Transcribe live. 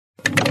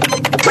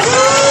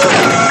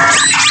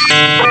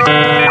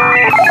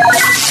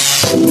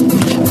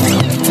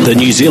The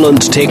New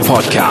Zealand Tech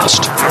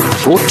Podcast,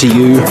 brought to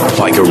you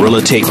by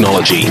Gorilla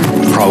Technology,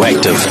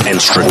 proactive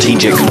and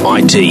strategic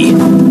IT.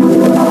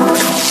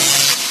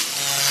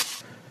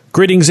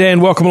 Greetings and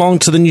welcome along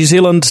to the New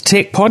Zealand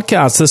Tech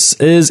Podcast. This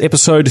is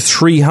episode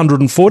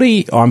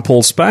 340. I'm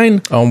Paul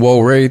Spain. I'm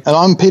Wal Reid. And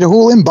I'm Peter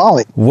Hall in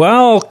Bali.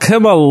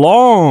 Welcome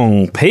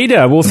along,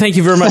 Peter. Well, thank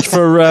you very much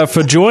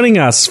for joining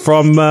us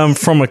from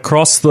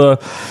across the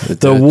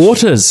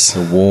waters.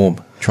 The warm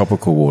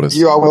tropical waters.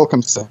 You are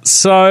welcome, sir.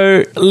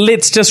 So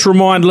let's just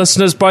remind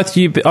listeners, both of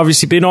you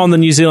obviously been on the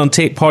New Zealand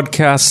Tech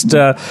Podcast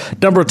a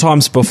number of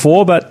times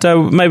before, but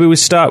maybe we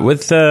start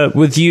with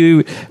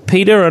you,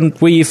 Peter, and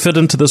where you fit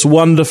into this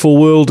wonderful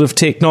world of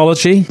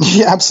technology.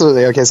 Yeah,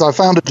 absolutely. Okay, so I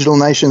founded Digital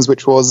Nations,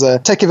 which was a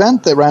tech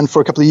event that ran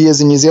for a couple of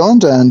years in New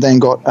Zealand and then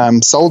got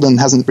sold and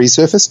hasn't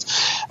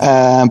resurfaced,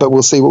 but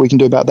we'll see what we can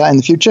do about that in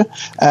the future.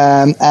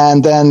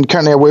 And then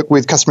currently I work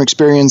with customer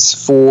experience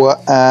for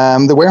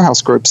the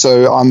Warehouse Group,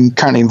 so I'm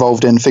currently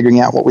involved in figuring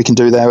out what we can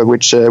do there,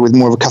 which with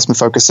more of a customer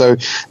focus. So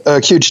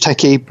huge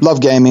techie, love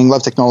gaming,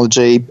 love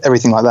technology,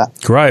 everything like that.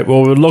 Great.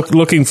 Well, we're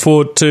looking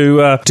forward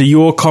to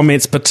your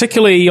comments,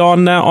 particularly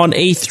on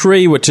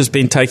E3, which has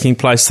been taking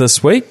place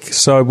this week.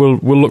 So we'll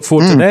look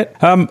forward to that.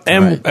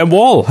 And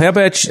Wal, how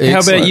about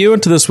you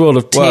into this world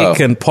of tech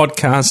and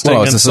podcasting? Well,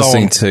 I was just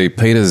listening to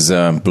Peter's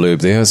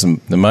blurb there. It was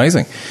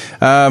amazing.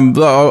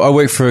 I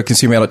work for a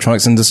consumer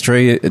electronics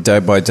industry day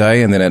by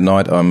day, and then at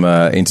night I'm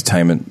an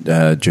entertainment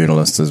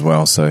journalist as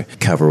well. So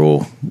cover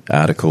all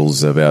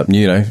articles about,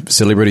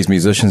 celebrities,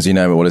 musicians,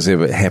 whatever's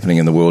happening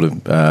in the world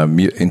of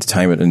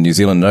entertainment in New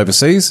Zealand and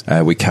overseas.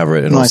 We cover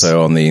it, and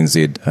also on the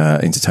NZ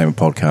Entertainment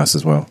Podcast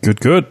as well.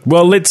 Good.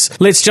 Well,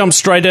 let's jump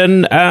straight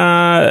in.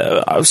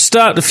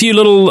 Start a few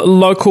little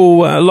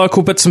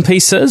local bits and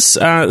pieces.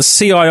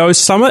 CIO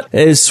Summit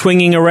is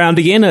swinging around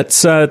again.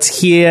 It's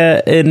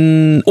here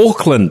in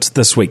Auckland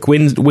this week,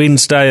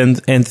 Wednesday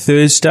and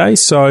Thursday.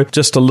 So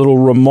just a little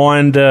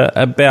reminder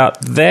about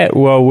that.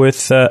 Well,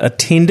 worth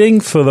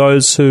attending for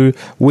those who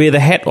wear the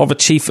hat of a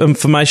chief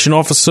information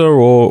officer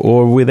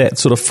or where that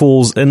sort of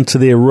falls into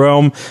their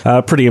realm.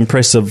 Pretty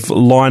impressive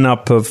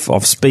lineup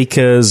of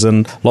speakers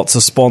and lots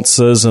of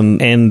sponsors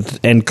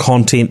and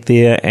content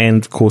there,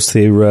 and of course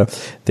their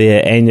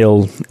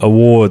annual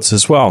awards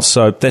as well.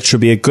 So that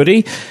should be a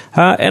goodie.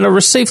 And I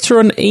received through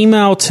an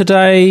email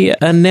today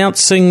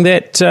announcing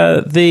that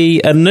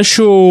the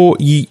initial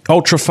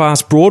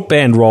Ultra-Fast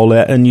Broadband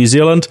rollout in New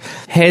Zealand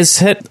has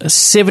hit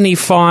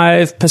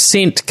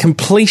 75%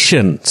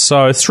 completion.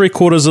 So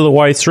 3/4 of the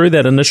way through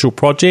that initial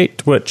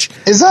project, which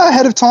is that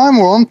ahead of time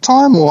or on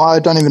time, or I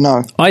don't even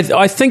know.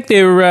 I think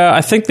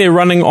they're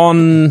running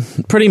on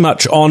pretty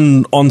much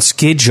on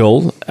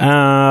schedule.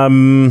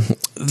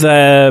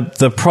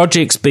 The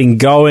project's been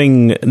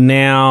going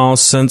now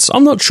since,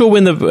 I'm not sure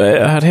when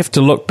I'd have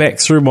to look back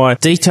through my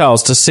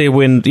details to see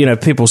when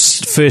people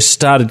first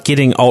started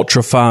getting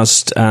ultra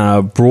fast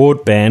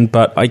broadband,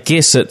 but I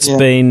guess it's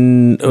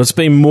been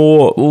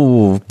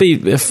more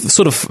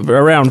sort of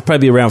around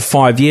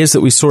 5 years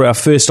that we saw our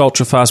first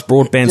ultra fast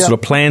broadband sort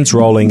of plans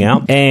rolling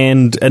out.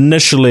 And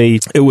initially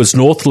it was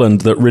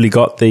Northland that really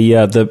got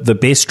the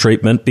best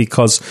treatment,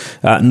 because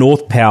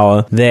North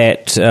Power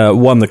that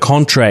won the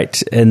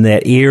contract in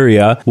that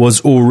area was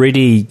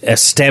already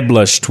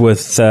established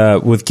with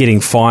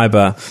getting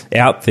fibre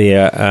out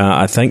there.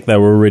 I think they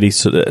were already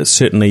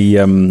certainly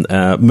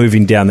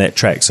moving down that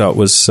track. So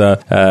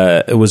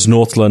it was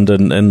Northland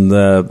and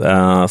the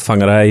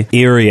Whangarei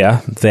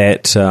area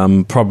that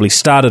probably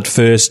started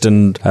first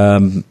and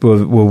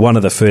were one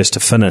of the first to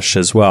finish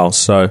as well.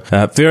 So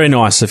very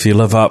nice if you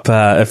live up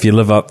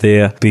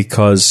there,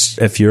 because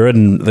if you're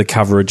in the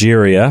coverage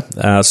area,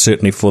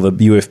 certainly for the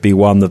UFB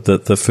one,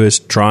 the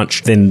first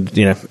tranche, then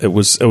it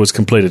was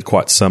completed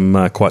quite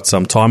some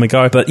time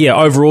ago. But yeah,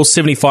 overall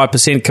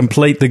 75%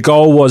 complete. The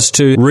goal was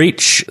to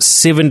reach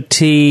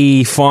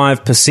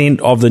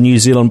 75% of the New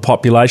Zealand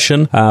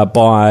population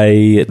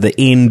by the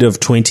end of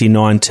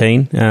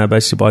 2019,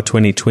 basically by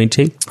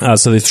 2020.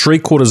 So they're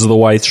 3/4 of the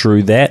way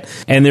through that,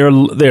 and there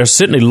are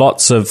certainly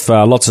lots of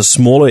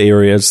smaller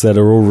areas that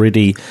are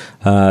already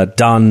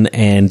done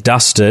and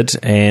dusted.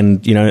 And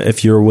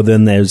if you're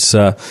within those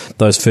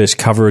first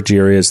coverage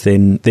areas,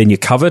 then you're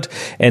covered.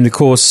 And of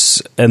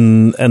course,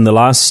 in the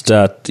last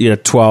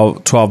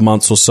 12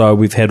 months or so,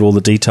 we've had all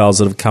the details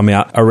that have come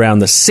out around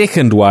the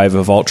second wave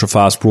of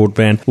ultra-fast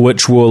broadband,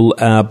 which will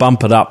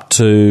bump it up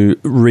to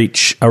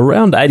reach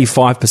around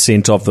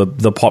 85% of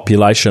the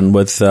population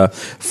with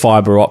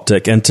fibre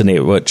optic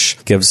internet, which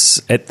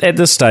gives at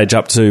this stage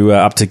up to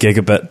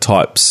gigabit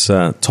types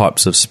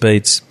of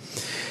speeds.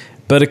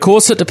 But of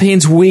course, it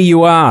depends where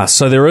you are.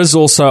 So there is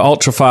also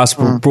ultra-fast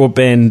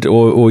broadband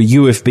or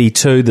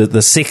UFB2,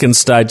 the second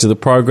stage of the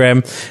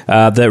program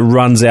that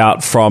runs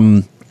out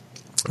from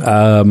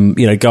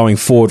going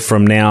forward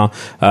from now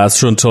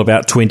through until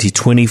about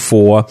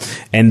 2024,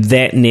 and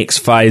that next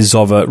phase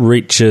of it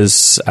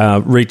reaches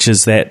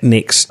that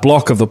next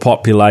block of the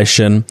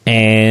population,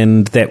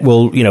 and that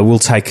will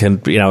take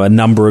a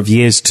number of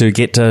years to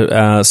get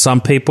to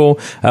some people.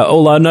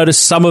 Although I notice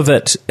some of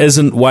it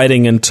isn't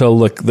waiting until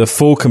the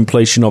full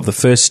completion of the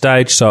first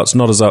stage, so it's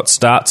not as though it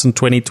starts in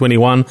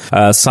 2021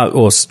 or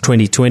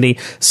 2020.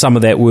 Some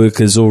of that work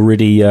is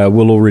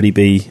will already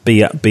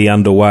be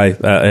underway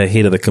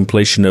ahead of the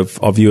completion of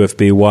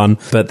UFB 1,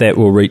 but that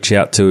will reach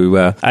out to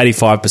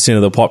 85%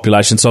 of the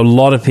population. So a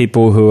lot of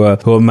people who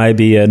are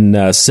maybe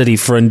in city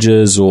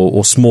fringes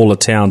or smaller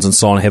towns and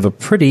so on have a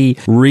pretty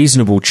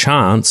reasonable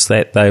chance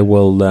that they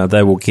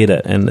will get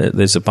it. And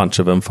there's a bunch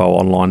of info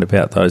online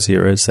about those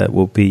areas that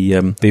will be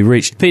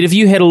reached. Pete, have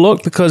you had a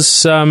look?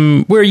 Because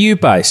where are you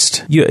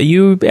based? Are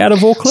you out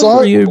of Auckland?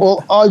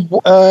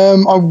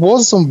 I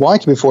was on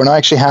Waiheke before, and I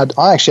actually had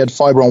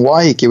fibre on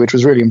Waiheke, which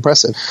was really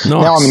impressive.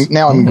 Nice.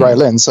 Now I'm in Grey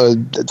Lynn, so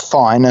it's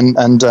fine.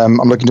 And I'm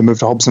looking to move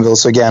to Hobsonville,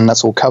 so again,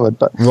 that's all covered.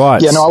 But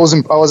right. Yeah, no, I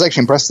was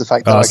actually impressed with the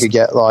fact that I could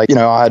get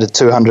I had a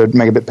 200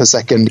 megabit per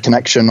second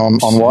connection on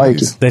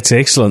Waiheke. That's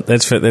excellent.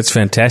 That's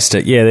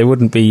fantastic. Yeah, there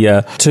wouldn't be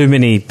too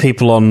many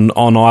people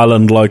on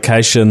island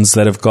locations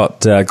that have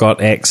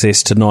got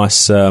access to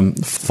nice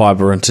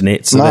fibre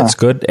internet, so that's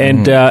good.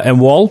 And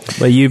Wal,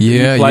 are you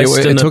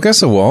placed it took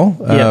us a while.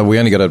 We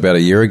only got it about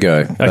a year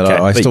ago,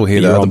 but I still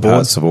hear that other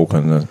parts of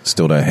Auckland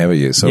still don't have it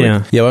yet. So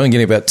we're only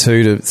getting about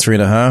 2 to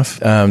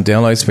 3.5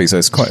 download speed, so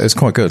it's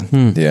quite good.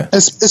 Yeah,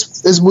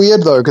 it's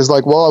weird though, because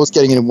while I was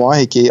getting it in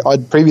Waiheke,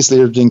 I'd previously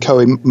lived in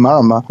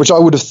Kohimarama, which I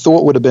would have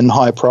thought would have been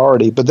high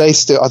priority, but I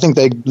think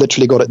they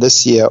literally got it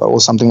this year or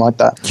something like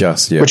that.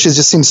 Which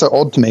just seems so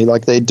odd to me.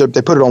 They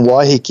put it on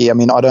Waiheke. I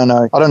mean, I don't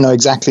know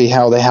exactly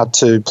how they had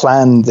to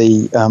plan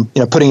the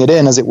putting it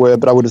in, as it were,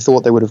 but I would have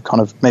thought they would have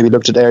kind of maybe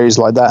looked at areas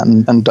like that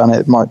and done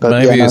it. But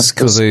maybe it's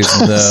because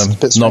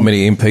there's not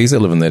many MPs that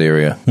live in that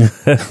area.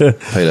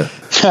 Peter.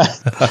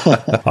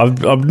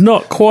 I'm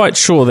not quite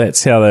sure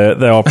that's how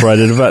they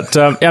operated, but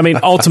I mean,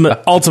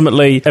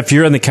 ultimately, if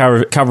you're in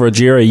the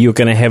coverage area, you're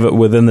going to have it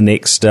within the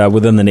next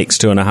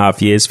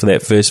 2.5 years for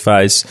that first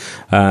phase,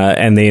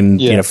 and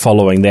then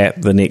following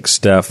that, the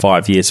next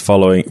 5 years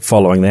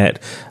following that.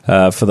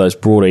 For those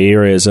broader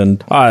areas,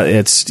 and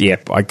I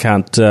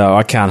can't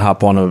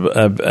harp on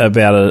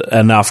about it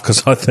enough,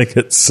 because I think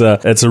it's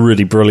a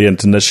really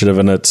brilliant initiative,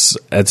 and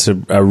it's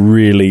a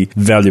really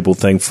valuable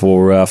thing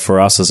for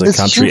us as a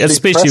country,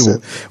 especially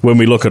impressive when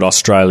we look at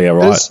Australia,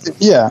 right?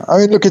 I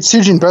mean, look, it's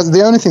hugely impressive.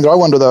 The only thing that I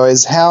wonder though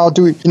is how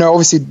do we,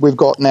 obviously we've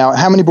got now,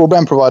 how many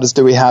broadband providers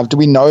do we have? Do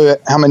we know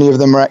how many of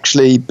them are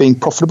actually being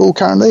profitable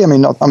currently? I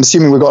mean, I'm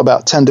assuming we've got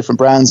about 10 different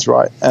brands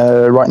right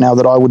now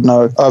that I would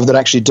know of that are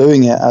actually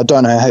doing it. I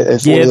don't know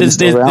if all of them are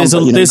still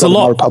around, there's a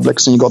lot. The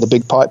Republics, and you've got the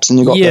Big Pipes, and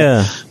you've got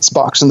the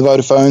Sparks and the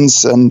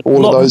Vodafones, and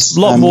all of those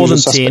lot more than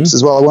suspects 10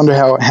 as well. I wonder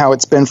how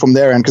it's been from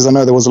their end, because I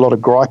know there was a lot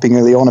of griping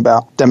early on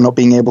about them not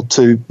being able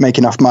to make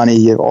enough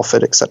money off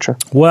it, etc.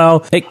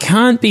 Well, it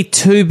can't be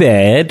too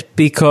bad,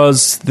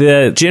 because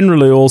they're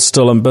generally all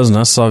still in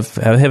business. I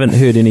haven't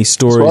heard any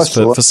stories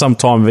for some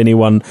time of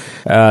anyone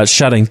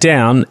shutting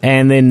down.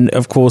 And then,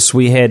 of course,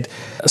 we had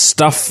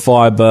Stuff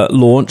Fibre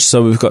launch,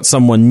 so we've got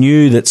someone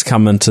new that's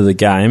come into the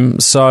game.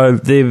 So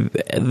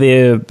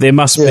there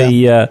must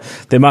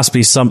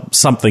be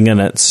something in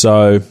it.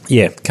 So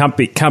can't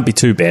be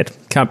too bad.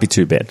 Can't be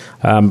too bad.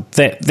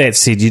 That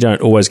said, you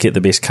don't always get the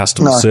best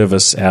customer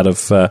service out of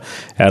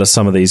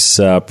some of these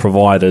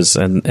providers,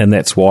 and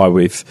that's why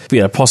we've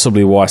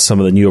possibly why some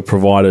of the newer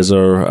providers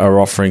are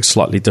offering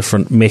slightly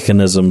different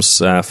mechanisms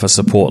for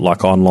support,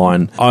 like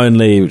online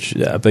only, which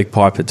Big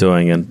Pipe are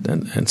doing,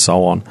 and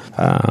so on.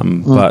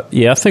 But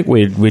I think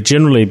we're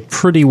generally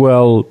pretty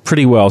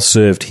well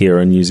served here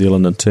in New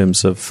Zealand in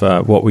terms of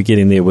what we're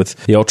getting there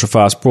with the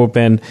Ultra-Fast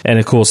Broadband, and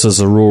of course there's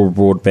a rural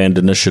broadband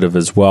initiative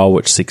as well,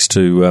 which seeks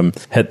to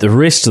hit the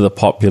rest of the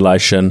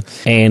population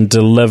and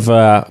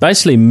deliver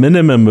basically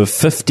minimum of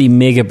 50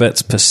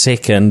 megabits per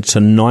second to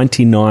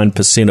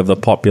 99% of the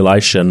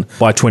population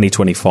by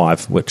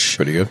 2025, which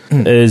pretty good.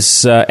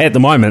 Is at the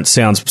moment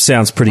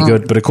sounds pretty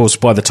good, but of course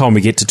by the time we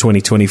get to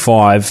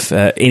 2025,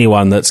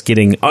 anyone that's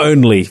getting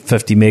only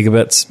 50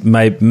 megabits,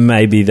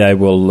 maybe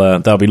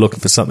they'll be looking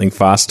for something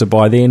faster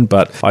by then.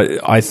 But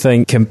I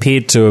think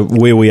compared to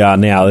where we are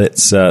now,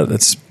 that's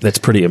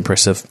pretty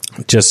impressive.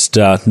 Just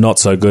not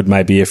so good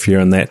maybe if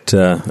you're in that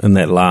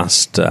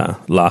last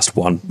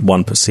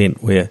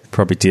 1%, we're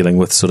probably dealing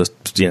with sort of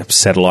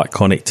satellite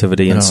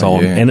connectivity and so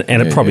on, and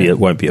it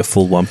won't be a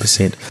full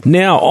 1%.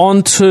 Now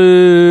on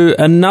to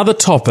another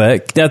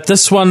topic. Now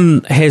this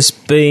one has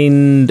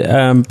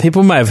been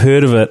people may have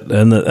heard of it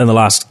in the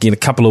last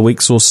couple of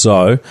weeks or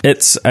so.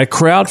 It's a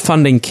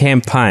crowdfunding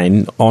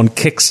campaign on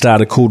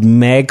Kickstarter called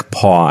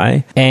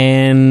Magpie,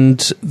 and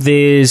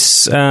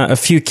there's a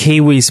few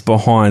Kiwis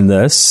behind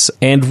this.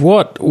 And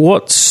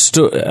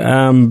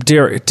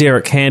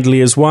Derek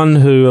Handley is one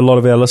who a lot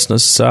of our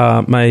listeners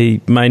may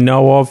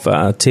know of,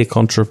 tech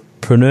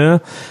entrepreneur,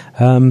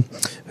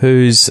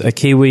 who's a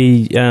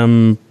Kiwi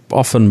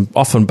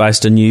often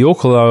based in New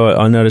York. Although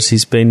I notice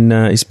he's been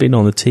on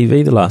the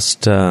TV the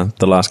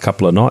last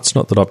couple of nights.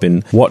 Not that I've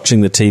been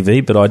watching the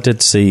TV, but I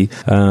did see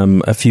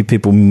a few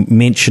people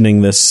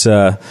mentioning this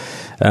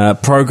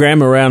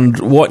program around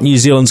what New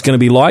Zealand's going to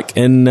be like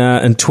in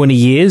 20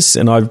 years,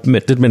 and I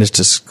did manage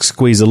to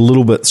squeeze a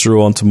little bit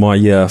through onto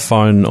my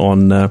phone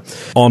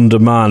on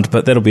demand.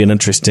 But that'll be an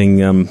interesting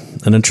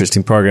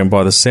program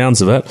by the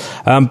sounds of it.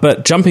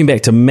 But jumping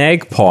back to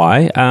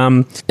Magpie,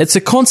 it's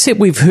a concept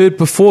we've heard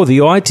before.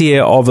 The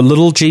idea of a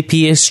little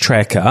GPS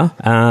tracker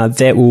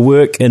that will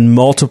work in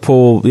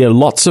multiple,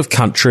 lots of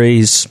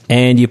countries,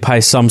 and you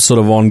pay some sort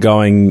of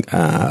ongoing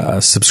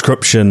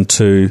subscription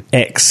to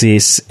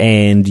access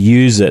and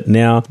use it.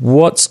 Now,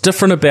 what's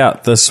different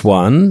about this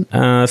one?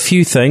 A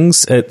few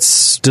things.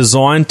 It's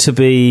designed to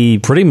be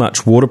pretty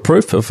much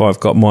waterproof, if I've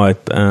got my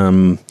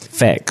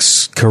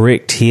facts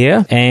correct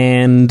here,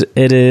 and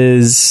it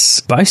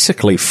is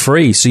basically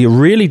free. So you're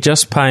really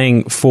just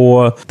paying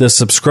for the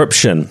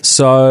subscription.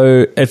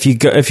 So if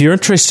you're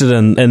interested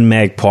in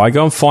Magpie,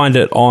 go and find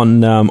it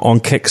on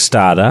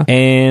Kickstarter.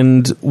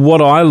 And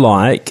what I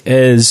like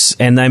is,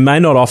 and they may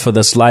not offer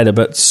this later,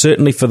 but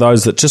certainly for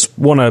those that just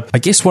want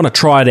to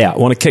try it out,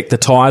 want to kick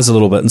the tires a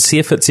little bit and see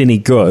if it's any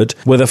good,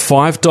 with a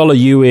 $5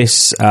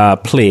 US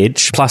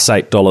pledge plus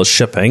 $8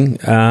 shipping.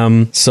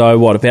 So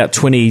what, about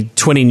 20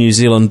 New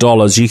Zealand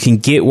dollars, you can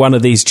get one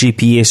of these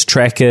GPS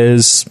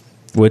trackers,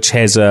 which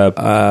has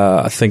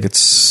I think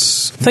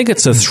it's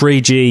a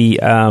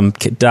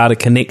 3G data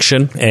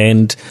connection,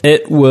 and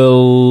it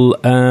will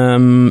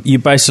you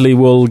basically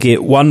will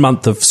get 1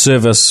 month of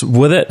service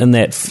with it, and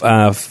that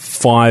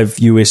 $5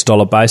 US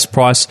base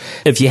price.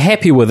 If you're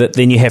happy with it,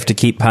 then you have to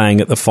keep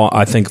paying at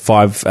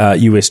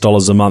 $5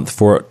 US a month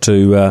for it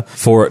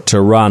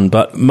to run.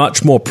 But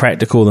much more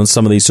practical than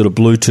some of these sort of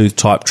Bluetooth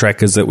type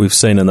trackers that we've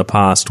seen in the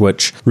past,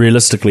 which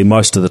realistically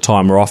most of the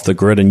time are off the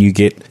grid, and you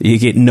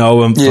get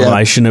no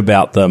information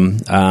about them.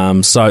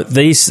 So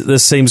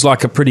this seems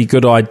like a pretty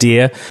good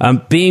idea.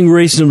 Being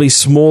reasonably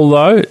small,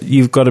 though,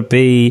 you've got to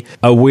be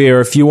aware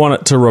if you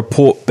want it to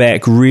report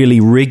back really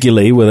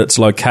regularly with its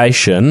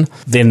location,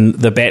 then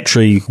the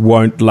battery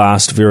won't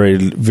last very,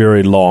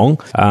 very long.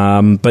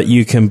 But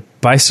you can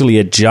basically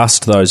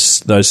adjust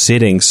those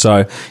settings.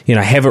 So,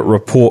 have it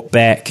report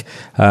back,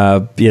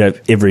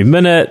 every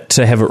minute,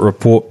 to have it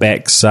report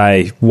back,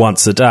 say,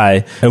 once a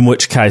day, in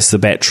which case the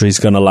battery's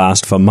going to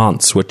last for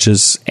months, which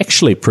is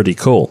actually pretty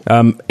cool.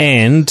 Having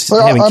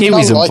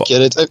Kiwis I like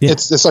it.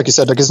 It's like you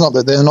said, it's not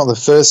that they're not the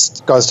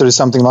first guys to do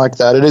something like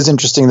that. It is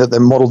interesting that the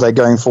model they're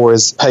going for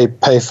is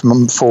pay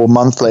for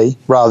monthly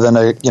rather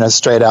than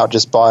straight out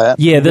just buy it.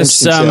 Yeah,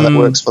 this how that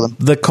works for them.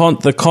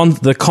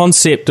 The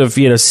concept of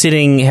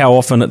setting how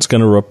often it's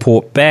going to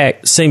report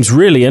back seems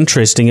really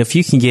interesting. If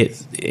you can get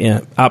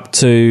up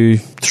to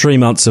 3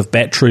 months of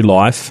battery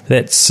life,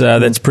 that's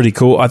pretty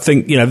cool. I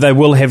think they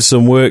will have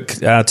some work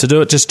to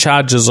do. It just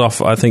charges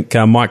off, I think,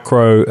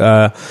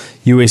 micro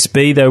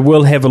USB. They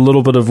will have a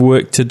little bit of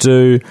work to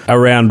do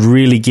around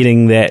really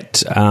getting that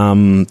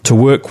to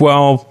work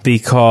well,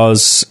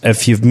 because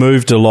if you've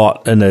moved a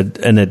lot in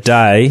a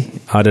day,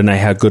 I don't know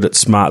how good its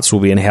smarts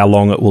will be and how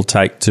long it will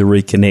take to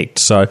reconnect.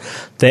 So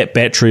that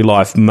battery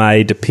life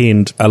may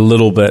depend a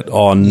little bit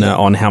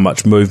on how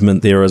much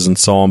movement there is and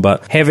so on.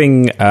 But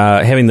having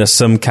the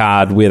SIM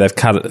card where they've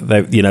cut it,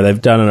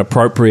 they've done an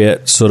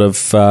appropriate sort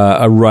of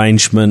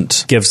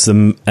arrangement, gives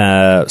them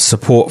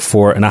support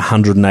for it in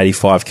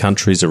 185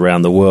 countries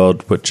around the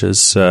world, which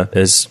is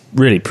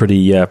really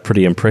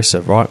pretty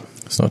impressive, right?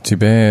 It's not too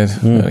bad.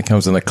 It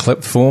comes in a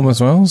clip form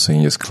as well, so you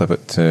can just clip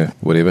it to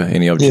whatever,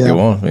 any object you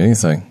want,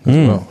 anything as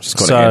well. Just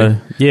quite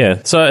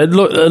handy. So it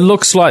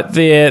looks like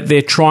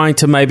they're trying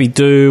to maybe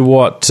do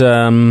what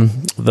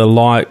the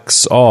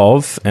likes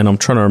of, and I'm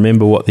trying to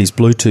remember what these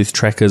Bluetooth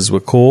trackers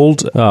were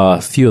called.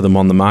 A few of them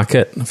on the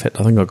market. In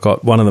fact, I think I've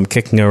got one of them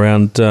kicking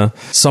around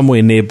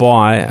somewhere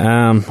nearby.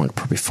 I could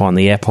probably find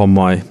the app on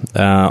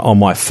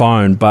my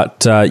phone,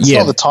 but it's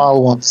not the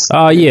Tile ones.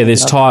 Oh yeah,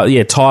 there's Tile.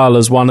 Yeah, Tile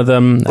is one of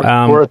them.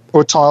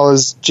 Or Tile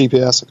is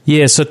GPS.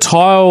 Yeah, so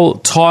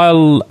Tile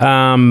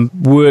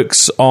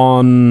works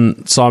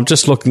on. So I'm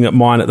just looking at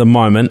mine at the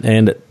moment,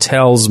 and it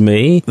tells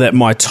me that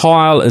my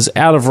Tile is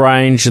out of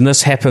range, and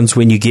this happens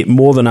when you get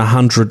more than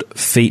 100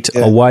 feet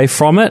away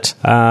from it.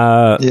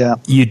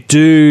 You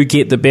do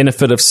get the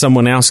benefit if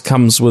someone else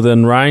comes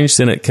within range,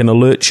 then it can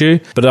alert you.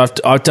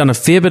 But I've done a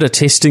fair bit of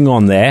testing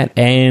on that,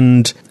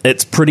 and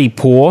it's pretty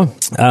poor.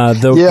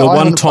 The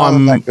one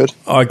time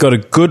I got a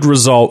good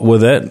result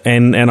with it,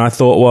 and I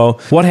thought,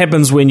 well, what happens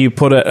when you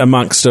put it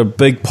amongst a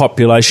big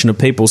population of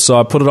people? So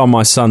I put it on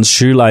my son's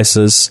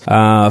shoelaces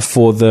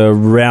for the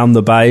round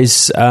the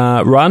bays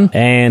run, run,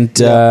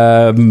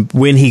 and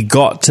when he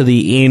got to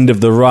the end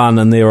of the run,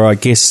 and there were, I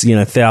guess,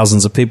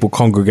 thousands of people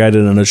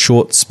congregated in a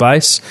short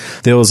space,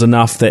 there was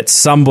enough that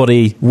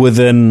somebody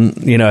within,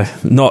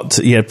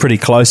 pretty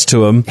close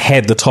to him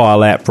had the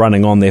Tile app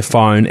running on their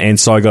phone, and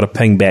so I got a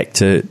ping back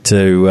to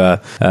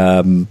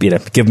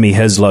give me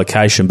his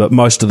location. But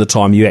most of the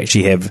time, you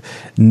actually have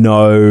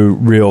no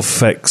real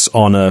fix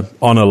on a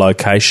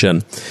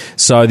location.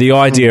 So the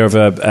idea of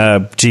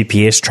a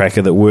GPS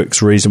tracker that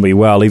works reasonably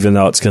well, even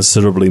though it's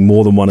considerably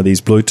more than one of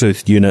these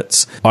Bluetooth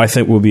units, I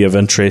think will be of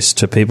interest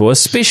to people,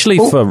 especially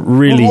for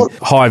really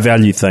high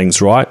value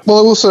things, right?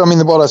 Well, also,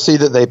 what I see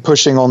that they're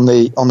pushing on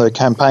the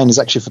campaign is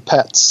actually for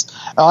pets.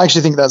 I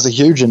actually think that's a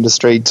huge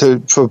industry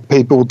for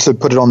people to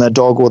put it on their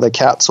dog or their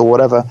cats or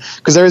whatever,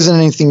 because there isn't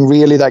anything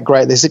really that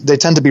great. They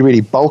tend to be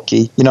really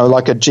bulky,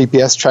 like a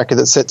GPS tracker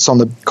that sits on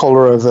the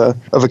collar of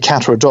a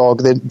cat or a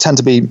dog. They tend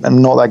to be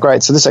not that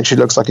great. So this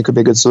actually looks like it could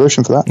be a good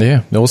solution for that.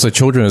 Yeah, also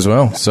children as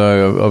well.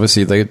 So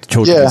obviously the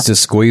children can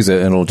just squeeze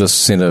it and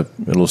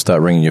it'll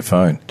start ringing your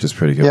phone, which is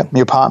pretty good. Yeah,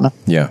 your partner.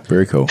 Yeah,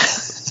 very cool.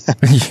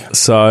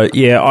 So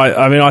yeah,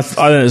 I think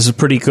this is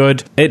pretty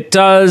good. It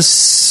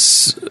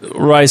does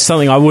raise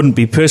something I wouldn't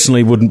be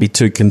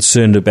too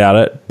concerned about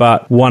it,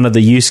 but one of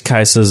the use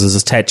cases is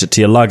attach it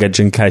to your luggage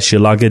in case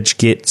your luggage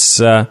gets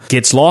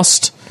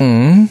lost.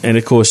 And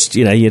of course,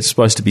 you're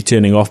supposed to be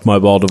turning off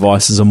mobile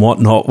devices and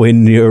whatnot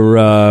when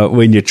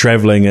you're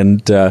traveling,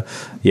 and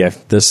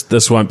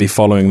this won't be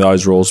following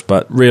those rules.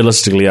 But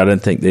realistically, I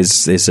don't think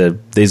there's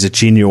a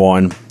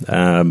genuine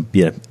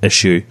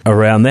issue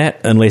around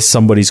that, unless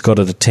somebody's got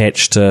it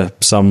attached to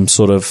some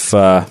sort of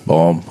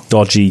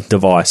dodgy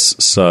device.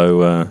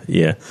 So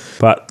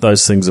but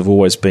those things have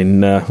always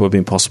been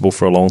possible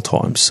for a long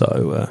time.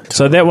 So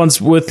that one's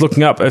worth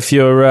looking up if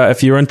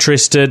you're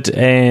interested.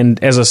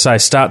 And as I say,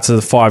 start to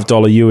the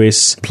 $5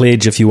 US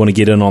pledge if you want to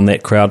get in on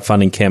that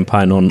crowdfunding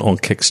campaign on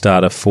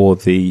Kickstarter for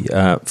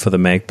the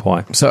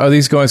Magpie. So are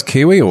these guys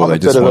Kiwi, or are they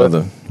just one of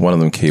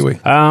them Kiwi?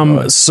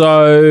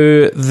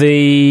 So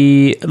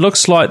it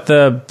looks like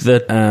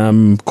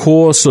the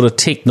core sort of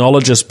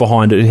technologist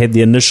behind it, who had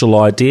the initial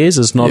ideas,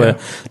 is not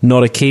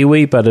a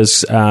Kiwi, but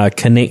is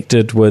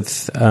connected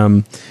with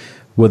a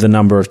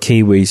number of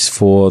Kiwis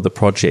for the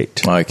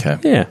project.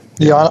 Okay.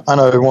 Yeah, I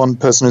know one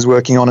person who's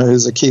working on it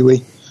who's a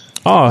Kiwi.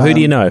 Oh, who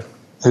do you know?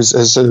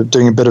 Who's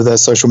doing a bit of their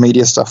social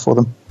media stuff for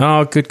them.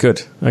 Oh,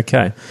 good.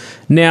 Okay.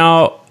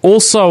 Now,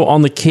 also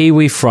on the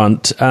Kiwi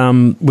front,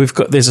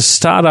 there's a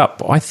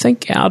startup, I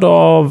think, out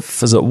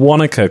of, is it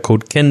Wanaka,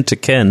 called Kin to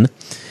Kin,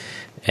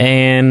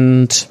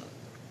 and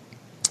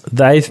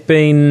they've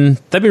been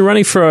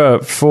running for I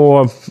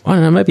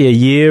don't know, maybe a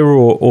year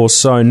or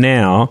so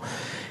now.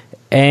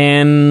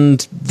 And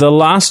the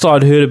last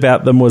I'd heard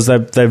about them was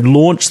they've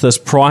launched this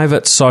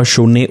private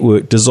social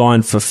network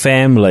designed for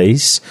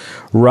families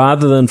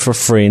rather than for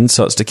friends.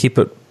 So it's to keep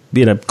it,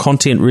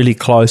 content really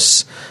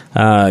close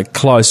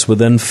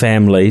within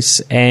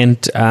families. And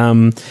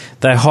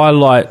they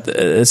highlight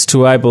it's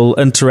to enable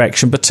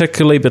interaction,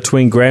 particularly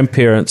between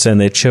grandparents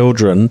and their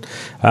children,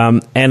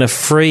 and a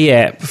free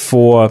app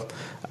for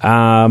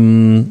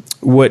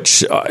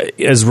which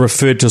is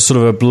referred to sort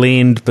of a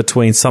blend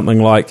between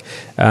something like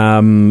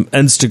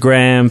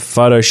Instagram,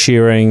 photo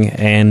sharing,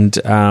 and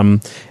a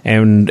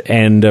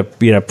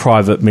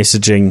private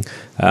messaging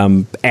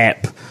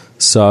app.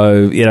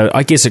 So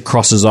I guess it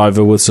crosses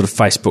over with sort of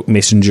Facebook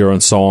Messenger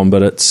and so on,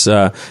 but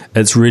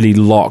it's really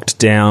locked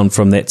down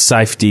from that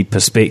safety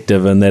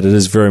perspective, and that it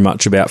is very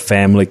much about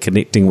family,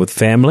 connecting with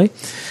family.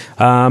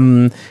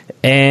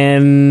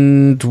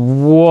 And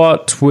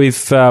what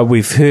we've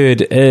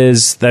heard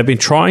is they've been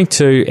trying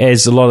to,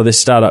 as a lot of the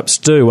startups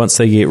do once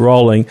they get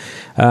rolling,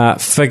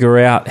 figure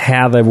out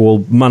how they will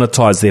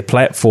monetize their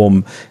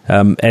platform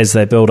as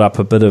they build up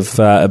a bit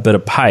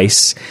of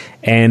pace.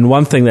 And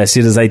one thing they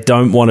said is they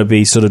don't want to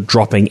be sort of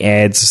dropping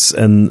ads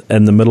in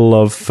the middle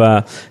of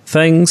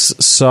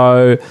things.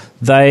 So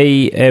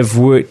they have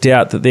worked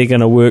out that they're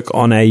going to work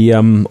on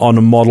a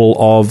model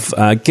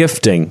of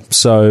gifting.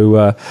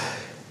 So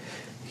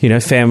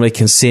family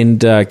can send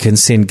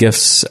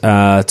gifts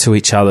to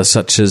each other,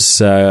 such as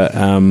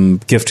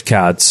gift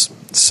cards,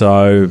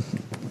 so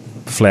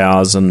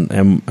flowers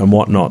and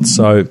whatnot.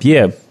 So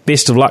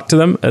best of luck to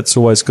them. It's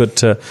always good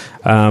to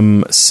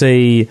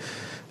see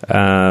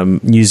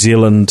New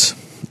Zealand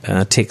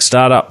tech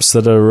startups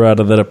that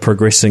are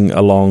progressing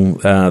along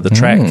the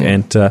track,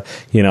 and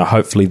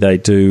hopefully they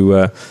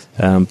do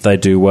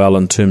well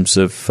in terms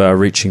of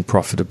reaching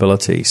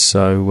profitability.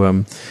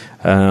 So.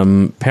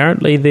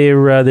 Apparently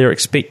they're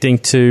expecting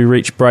to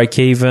reach break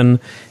even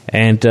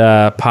and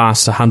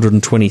pass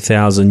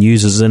 120,000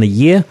 users in a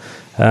year,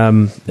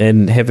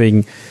 and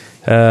having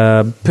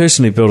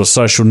personally built a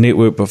social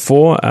network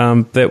before,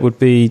 that'd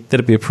be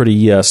a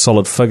pretty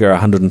solid figure,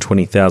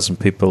 120,000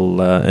 people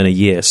in a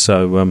year.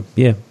 So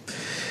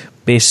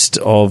best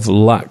of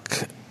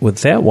luck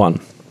with that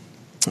one.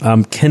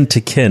 Kin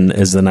to Kin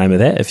is the name of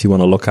that, if you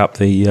want to look up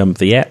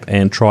the app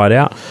and try it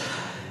out.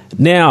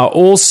 Now,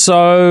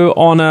 also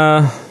on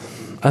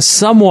a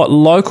somewhat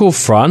local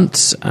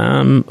front,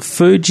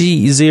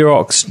 Fuji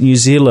Xerox New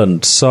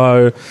Zealand.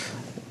 So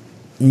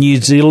New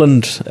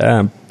Zealand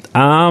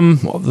arm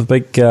of the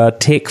big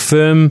tech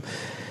firm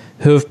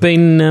who have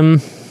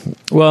been,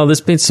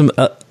 there's been some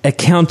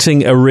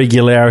accounting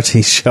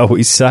irregularities, shall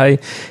we say,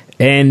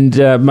 and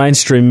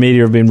mainstream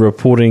media have been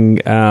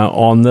reporting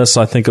on this.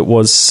 I think it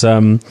was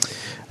New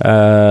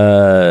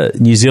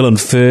Zealand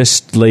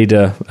First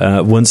leader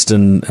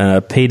Winston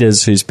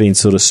Peters who's been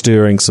sort of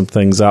stirring some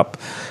things up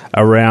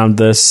around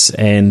this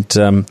and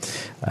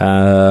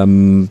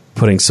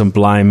putting some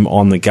blame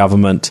on the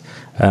government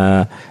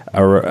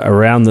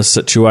around the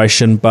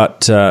situation.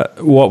 But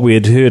what we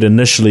had heard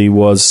initially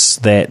was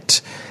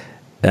that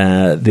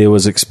there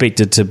was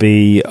expected to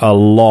be a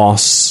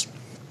loss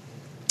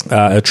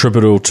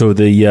attributable to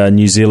the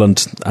New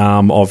Zealand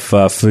arm of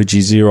Fuji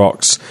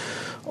Xerox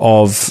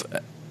of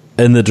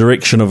in the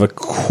direction of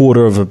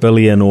 $250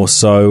 million or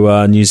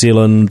so New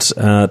Zealand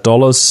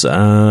dollars,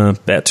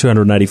 about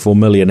 284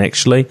 million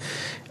actually,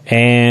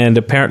 and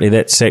apparently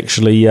that's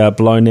actually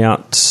blown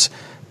out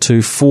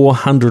to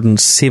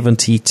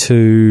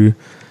 472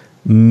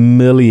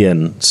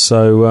 million.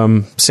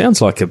 So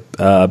sounds like a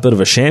bit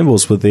of a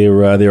shambles with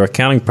their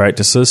accounting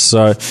practices.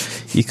 So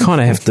you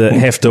kind of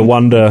have to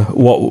wonder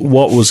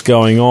what was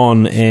going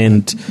on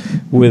and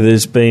whether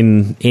there's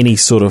been any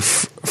sort of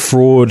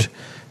fraud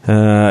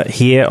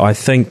here. I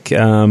think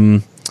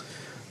the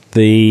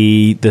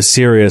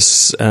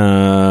serious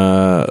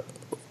fraud,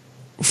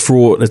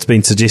 it's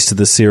been suggested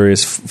the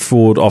serious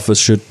fraud office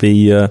should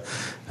be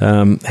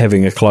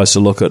having a closer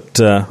look at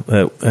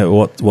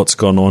what's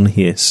gone on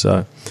here.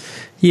 So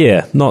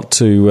yeah, not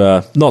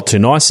too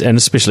nice, and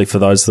especially for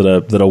those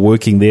that are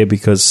working there,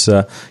 because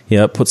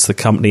it puts the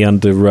company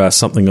under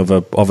something of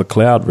a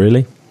cloud,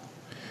 really.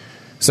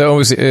 So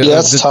obviously,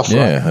 it's tough.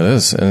 Yeah, it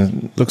is.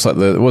 And it looks like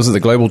the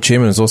global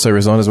chairman has also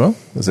resigned as well.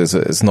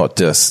 It's not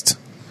just.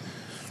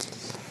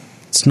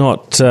 It's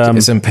not.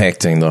 It's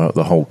impacting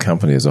the whole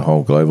company as a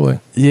whole globally.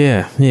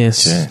 Yeah.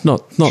 Yes. Yeah.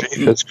 Not.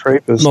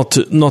 Creepers.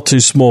 Not too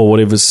small.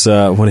 Whatever's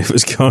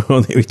going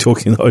on there, we're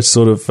talking those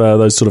sort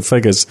of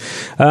figures.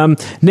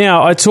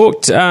 Now, I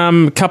talked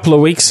a couple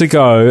of weeks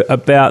ago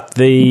about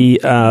the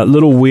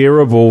little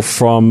wearable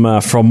from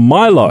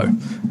Milo,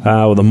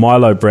 or the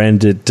Milo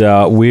branded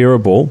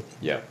wearable.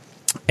 Yeah.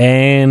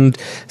 And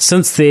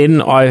since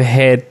then, I've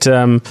had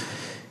a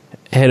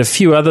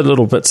few other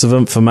little bits of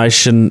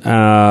information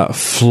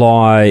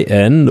fly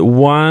in.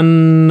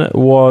 One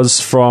was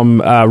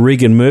from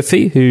Regan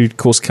Murphy, who of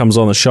course comes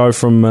on the show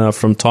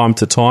from time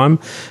to time.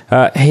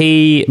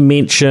 He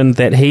mentioned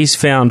that he's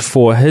found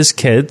for his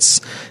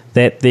kids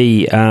that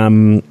the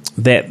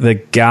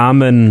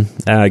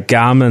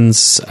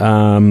Garmin's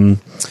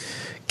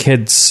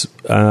kids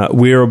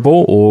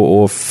wearable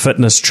or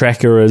fitness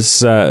tracker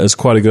is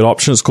quite a good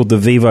option. It's called the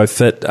Vivo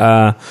Fit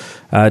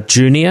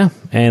Junior,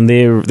 and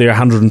they're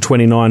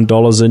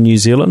 $129 in New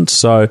Zealand.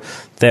 So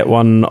that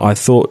one I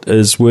thought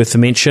is worth a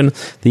mention.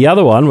 The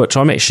other one, which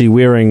I'm actually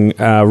wearing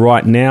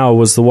right now,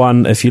 was the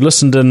one, if you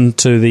listened in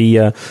to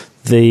the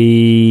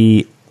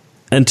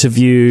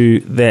interview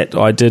that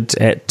I did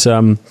at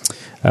the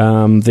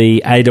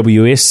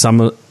AWS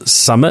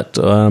Summit,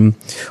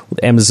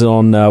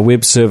 Amazon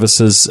Web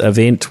Services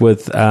event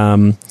with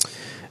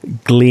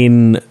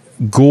Glenn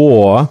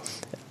Gore.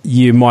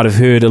 You might have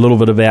heard a little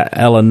bit about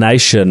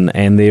Elanation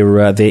and their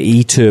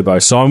ETurbo.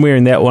 So I'm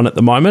wearing that one at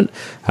the moment.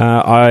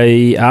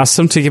 I asked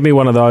them to give me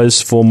one of those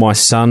for my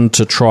son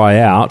to try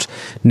out.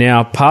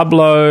 Now,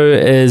 Pablo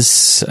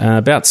is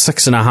about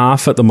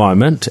 6.5 at the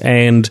moment,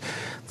 and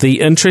the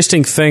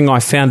interesting thing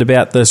I found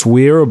about this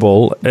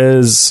wearable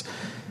is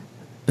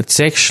it's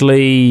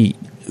actually,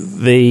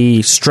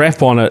 the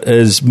strap on it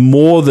is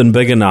more than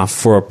big enough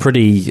for a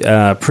pretty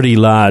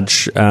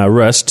large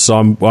wrist. So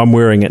I'm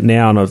wearing it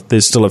now, and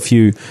there's still a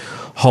few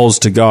holes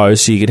to go,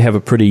 so you could have a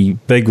pretty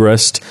big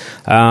wrist.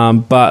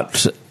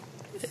 But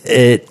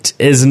it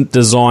isn't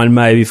designed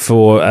maybe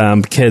for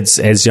kids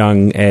as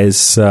young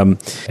as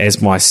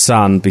my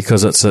son,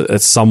 because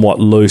it's somewhat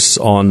loose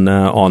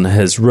on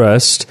his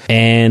wrist,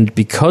 and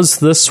because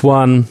this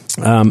one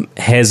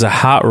has a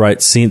heart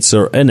rate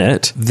sensor in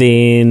it,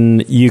 then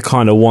you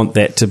kind of want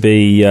that to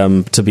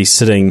be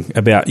sitting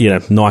about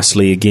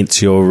nicely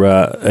against your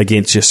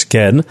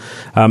skin.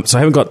 So I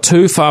haven't got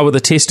too far with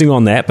the testing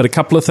on that, but a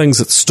couple of things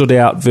that stood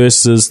out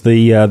versus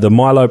the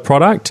Milo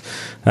product.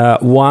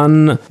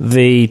 One,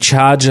 the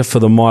charger for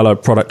the Milo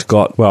product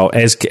got,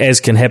 as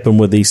can happen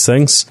with these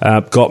things,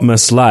 got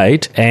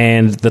mislaid,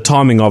 and the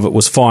timing of it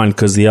was fine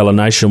because the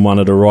Elanation one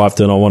had arrived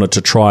and I wanted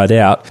to try it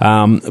out.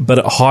 But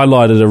it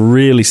highlighted a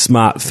really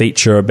smart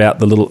feature about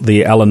the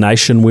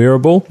Elanation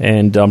wearable,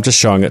 and I'm just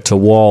showing it to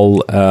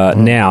Wal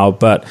now,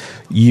 but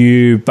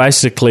you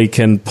basically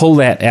can pull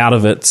that out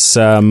of its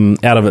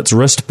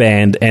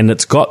wristband, and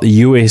it's got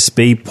the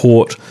USB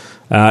port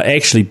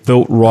actually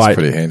built right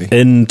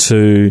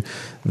into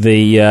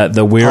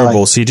the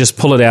wearable. So you just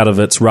pull it out of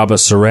its rubber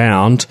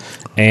surround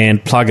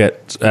and plug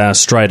it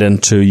straight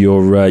into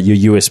your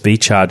USB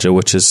charger,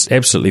 which is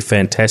absolutely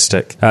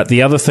fantastic.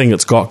 The other thing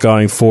it's got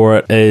going for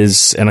it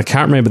is, and I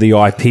can't remember the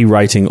IP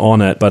rating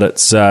on it, but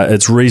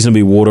it's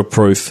reasonably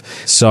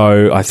waterproof.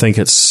 So I think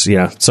it's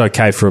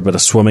okay for a bit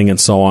of swimming and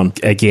so on.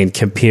 Again,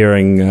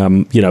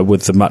 comparing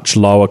with the much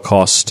lower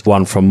cost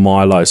one from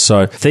Milo.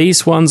 So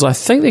these ones, I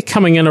think they're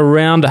coming in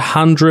around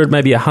 100,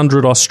 maybe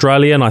 100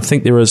 Australian. I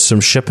think there is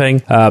some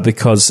shipping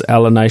because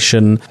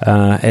Elanation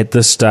at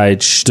this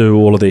stage do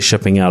all of their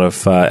shipping out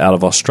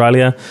of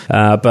Australia.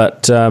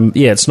 But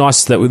it's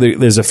nice that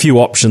there's a few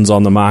options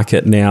on the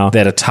market now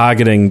that are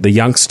targeting the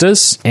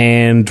youngsters.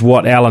 And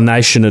what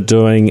Elanation are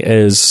doing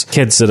is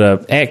kids that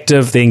are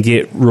active then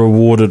get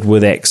rewarded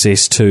with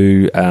access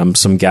to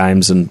some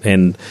games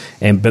and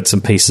bits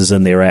and pieces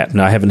in their app.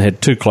 Now, I haven't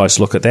had too close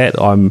look at that.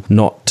 I'm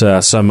not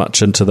so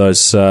much into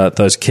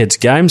those kids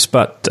games,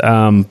 but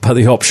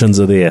the options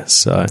are there.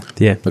 So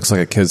yeah, looks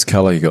like a kid's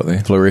colour you got there.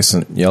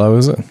 Fluorescent yellow,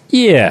 is it?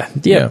 Yeah.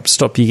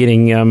 Stop you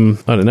getting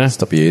I don't know.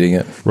 Stop you eating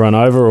it. Run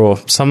over or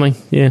something.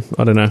 Yeah,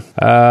 I don't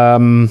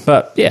know.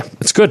 But yeah,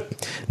 it's good.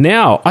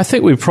 Now, I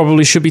think we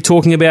probably should be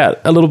talking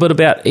a little bit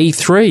about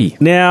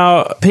E3.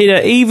 Now,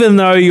 Peter, even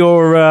though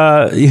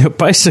you're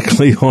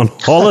basically on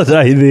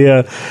holiday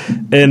there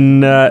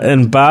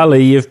in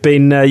Bali, you've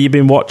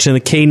been watching the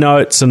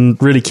keynotes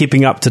and really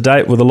keeping up to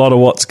date with a lot of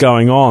what's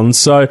going on.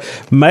 So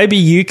maybe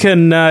you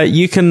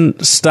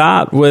can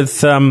start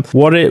with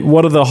what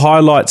are the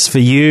highlights for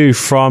you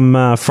from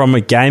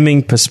a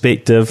gaming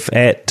perspective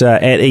at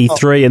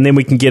E3, and then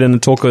we can get in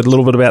and talk a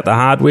little bit about the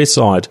hardware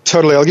side.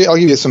 Totally, I'll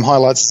give you some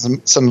highlights,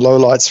 some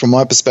lowlights from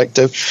my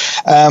perspective.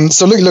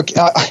 So look,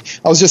 I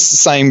was just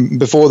saying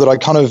before that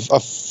I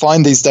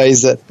find these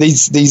days that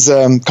these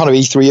kind of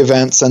E3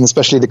 events and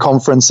especially the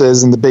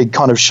conferences and the big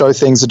kind of show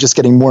things are just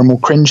getting more and more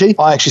cringy.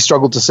 I actually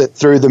struggle to sit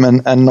through them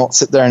and not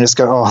sit there and just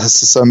go, oh,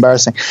 this is so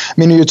embarrassing. I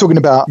mean, you're talking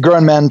about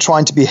grown men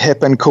trying to be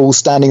hip and cool,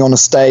 standing on a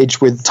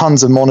stage with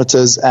tons of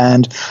monitors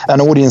and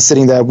an audience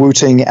sitting there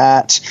wooting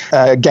at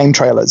game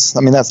trailers.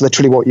 I mean, that's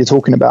literally what you're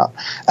talking about.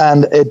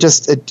 And it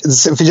just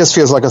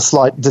feels like a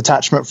slight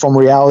detachment from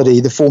reality.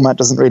 The format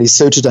doesn't really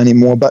suit it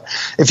anymore. But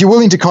if you're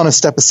willing to kind of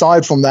step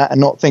aside from that and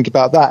not think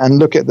about that and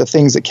look at the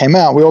things that came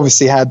out, we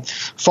obviously had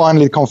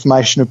finally the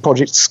confirmation of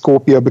Project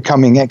Scorpio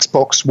becoming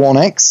Xbox One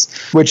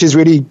X, which is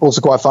really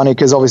also quite funny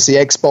because obviously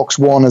Xbox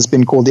One has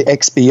been called the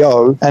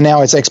XBO and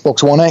now it's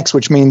Xbox One X,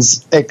 which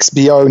means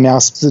XBO now,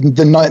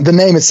 the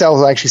name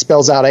itself actually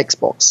spells out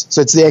Xbox.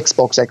 So it's the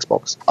Xbox.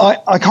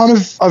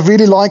 I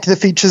really like the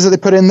features that they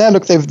put in there.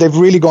 Look, they've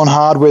really gone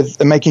hard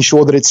with making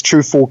sure that it's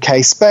true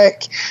 4K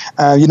spec.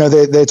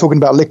 They're talking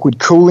about liquid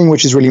cooling,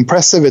 which is really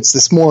impressive. It's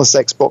the smallest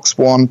Xbox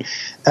One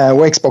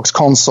or Xbox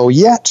console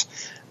yet.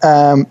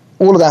 All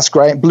of that's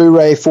great.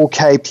 Blu-ray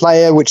 4K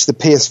player, which the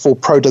PS4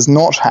 Pro does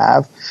not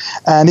have.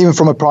 And even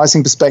from a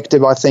pricing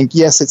perspective, I think,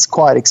 yes, it's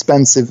quite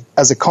expensive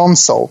as a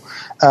console,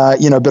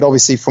 but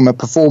obviously from a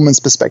performance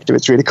perspective,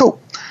 it's really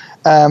cool.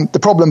 The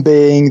problem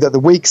being that the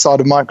weak side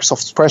of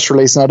Microsoft's press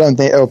release,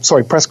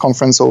 and press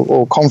conference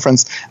or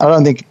conference, and I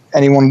don't think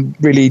anyone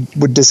really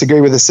would disagree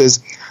with this, is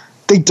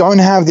they don't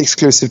have the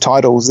exclusive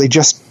titles. They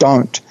just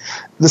don't.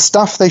 The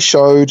stuff they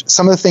showed,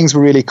 some of the things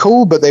were really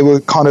cool, but they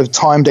were kind of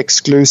timed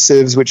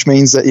exclusives, which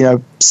means that,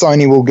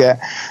 Sony will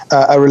get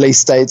a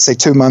release date, say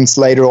 2 months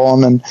later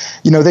on. And,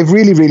 they've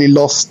really, really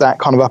lost that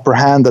kind of upper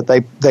hand that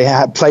they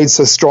had played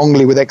so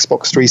strongly with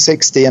Xbox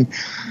 360. And,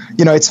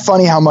 it's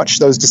funny how much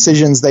those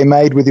decisions they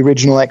made with the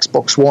original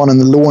Xbox One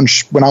and the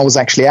launch when I was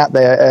actually at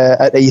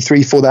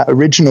E3 for that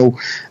original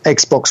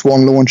Xbox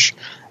One launch,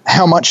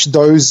 how much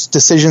those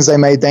decisions they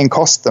made then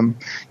cost them.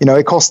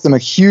 It cost them a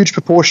huge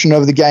proportion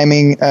of the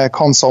gaming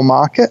console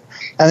market,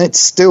 and it's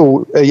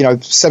still,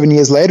 7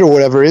 years later or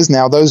whatever it is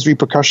now, those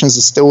repercussions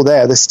are still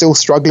there. They're still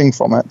struggling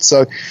from it.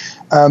 So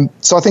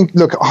I think,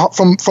 look,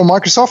 from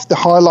Microsoft, the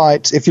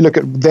highlight, if you look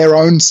at their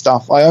own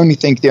stuff, I only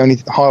think the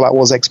only highlight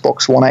was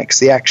Xbox One X,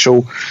 the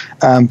actual,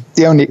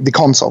 the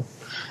console.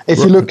 If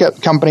you look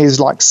at companies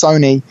like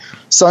Sony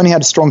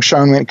had a strong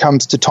showing when it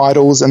comes to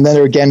titles, and then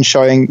they're again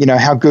showing,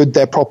 how good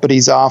their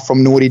properties are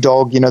from Naughty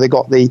Dog. They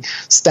got the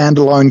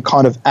standalone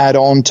kind of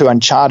add-on to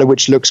Uncharted,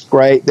 which looks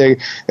great. They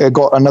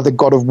got another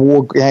God of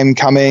War game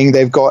coming.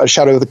 They've got a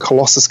Shadow of the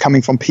Colossus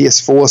coming from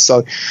PS4.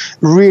 So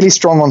really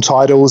strong on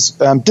titles.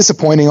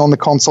 Disappointing on the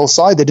console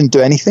side. They didn't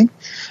do anything.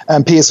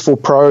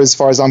 PS4 Pro, as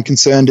far as I'm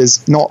concerned,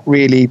 is not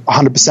really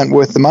 100%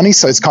 worth the money.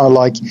 So it's kind of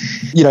like,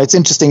 it's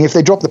interesting. If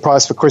they drop the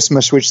price for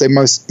Christmas, which they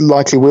most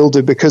likely will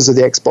do because of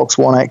the Xbox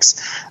One X,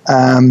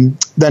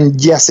 then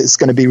yes, it's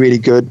going to be really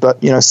good.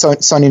 But,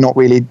 Sony not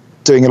really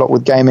doing a lot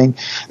with gaming.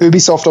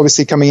 Ubisoft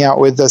obviously coming out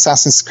with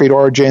Assassin's Creed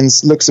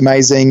Origins, looks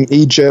amazing.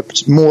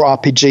 Egypt, more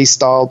RPG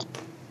styled,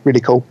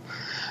 really cool.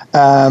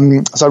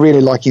 So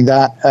really liking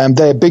that.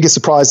 Their biggest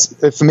surprise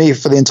for me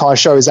for the entire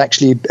show is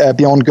actually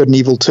Beyond Good and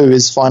Evil 2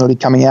 is finally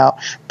coming out.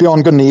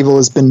 Beyond Good and Evil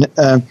has been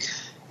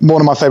one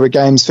of my favorite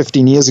games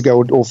 15 years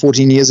ago or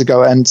 14 years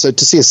ago. And so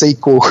to see a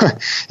sequel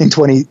in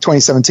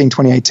 2017,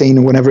 2018,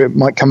 or whenever it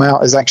might come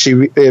out is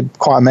actually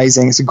quite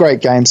amazing. It's a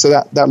great game.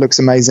 So that looks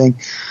amazing.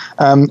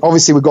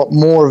 Obviously, we've got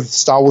more of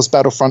Star Wars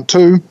Battlefront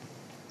 2,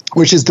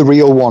 which is the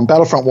real one.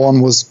 Battlefront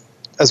 1 was,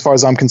 as far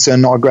as I'm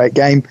concerned, not a great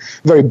game.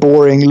 Very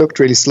boring, looked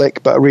really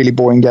slick, but a really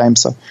boring game.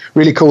 So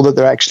really cool that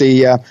they're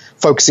actually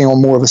focusing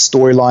on more of a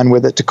storyline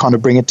with it to kind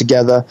of bring it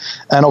together.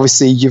 And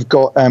obviously you've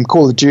got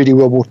Call of Duty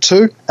World War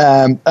II.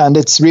 And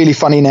it's really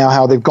funny now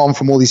how they've gone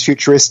from all these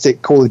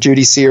futuristic Call of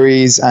Duty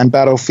series and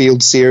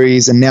Battlefield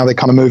series, and now they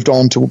kind of moved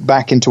on to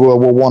back into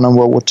World War I and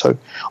World War II.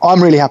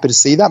 I'm really happy to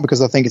see that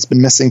because I think it's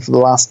been missing for the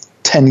last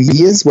 10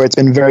 years, where it's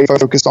been very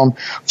focused on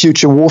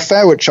future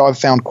warfare, which I've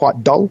found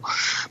quite dull,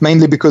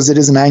 mainly because it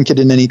isn't anchored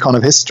in any kind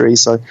of history.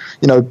 So,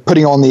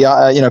 putting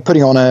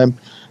on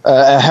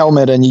a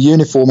helmet and a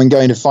uniform and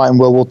going to fight in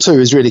World War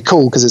II is really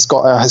cool because it's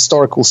got a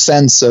historical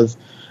sense of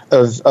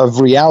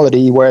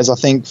reality, whereas I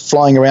think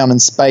flying around in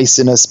space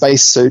in a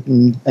spacesuit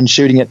and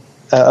shooting at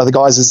other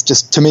guys is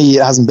just, to me,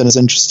 it hasn't been as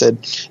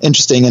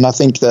interesting. And I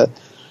think that,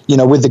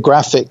 with the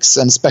graphics,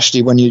 and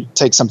especially when you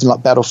take something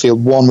like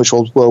Battlefield 1, which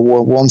was World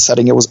War I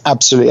setting, it was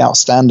absolutely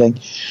outstanding.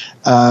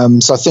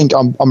 So I think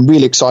I'm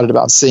really excited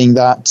about seeing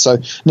that. So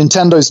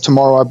Nintendo's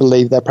tomorrow, I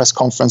believe, their press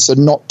conference, so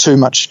not too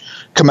much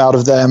come out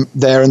of them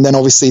there. And then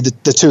obviously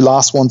the two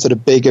last ones that are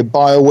big are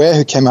BioWare,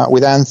 who came out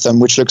with Anthem,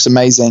 which looks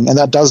amazing. And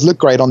that does look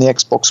great on the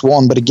Xbox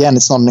One, but again,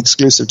 it's not an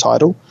exclusive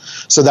title.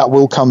 So that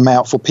will come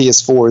out for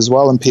PS4 as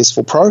well and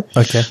PS4 Pro.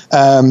 Okay.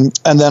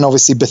 And then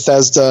obviously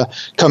Bethesda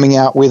coming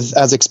out with,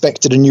 as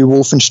expected, a new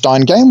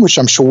Wolfenstein game, which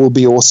I'm sure will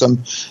be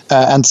awesome,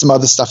 and some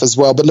other stuff as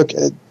well. But look,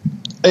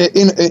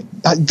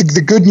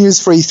 the good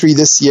news for E3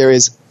 this year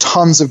is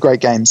tons of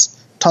great games.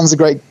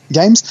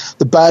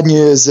 The bad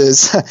news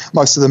is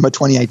most of them are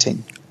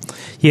 2018.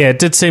 Yeah, it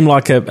did seem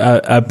like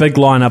a big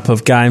lineup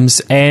of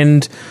games,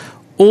 and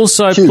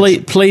also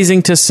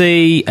pleasing to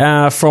see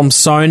from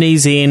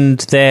Sony's end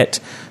that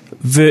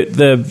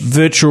the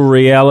virtual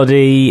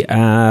reality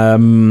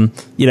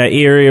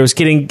area is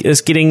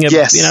getting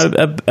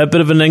a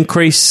bit of an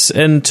increase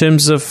in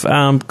terms of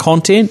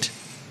content.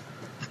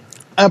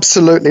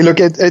 Absolutely. Look,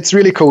 it's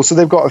really cool. So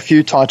they've got a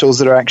few titles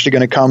that are actually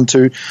going to come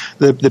to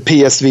the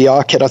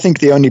PSVR kit. I think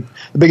the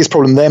biggest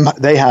problem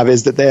they have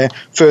is that their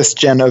first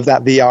gen of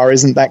that VR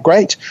isn't that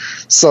great.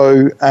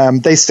 So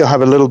they still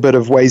have a little bit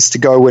of ways to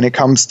go when it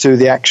comes to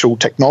the actual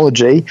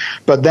technology.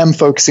 But them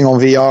focusing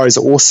on VR is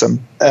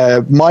awesome.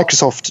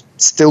 Microsoft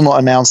still not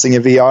announcing a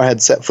VR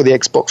headset for the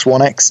Xbox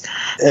One X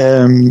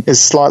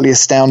is slightly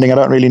astounding. I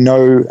don't really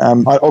know.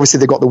 Obviously,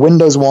 they've got the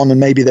Windows one, and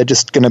maybe they're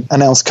just going to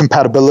announce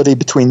compatibility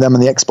between them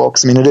and the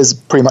Xbox. I mean, it is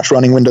pretty much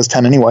running Windows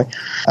 10 anyway.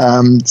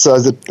 So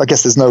I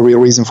guess there's no real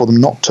reason for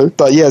them not to.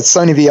 But yeah,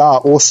 Sony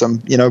VR,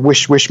 awesome.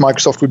 Wish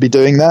Microsoft would be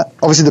doing that.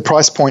 Obviously, the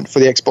price point for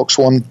the Xbox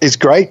One is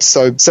great.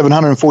 So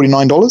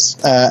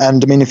 $749.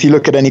 And I mean, if you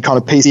look at any kind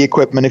of PC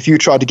equipment, if you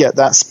try to get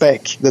that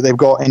spec that they've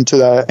got into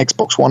the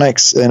Xbox One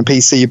X in a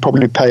PC, you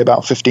probably pay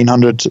about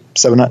 $1,500 to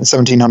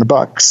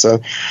 $1,700. So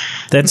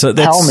that's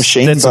power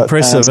machine. That's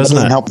impressive, isn't it?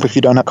 Doesn't help if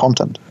you don't have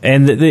content.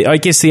 And I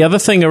guess the other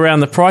thing around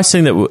the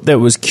pricing that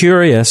was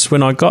curious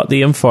when I got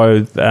the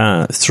info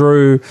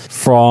through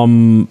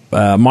from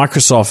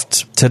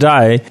Microsoft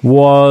today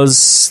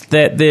was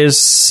that there's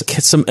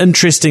some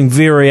interesting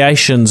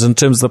variations in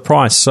terms of the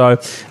price. So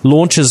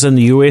launches in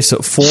the US at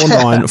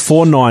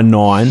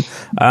 $499.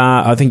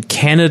 I think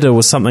Canada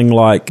was something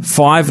like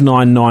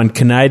 $599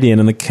 Canadian,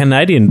 and the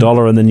Canadian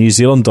dollar and the New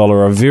Zealand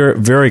dollar are very,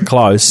 very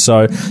close.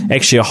 So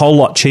actually a whole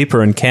lot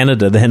cheaper in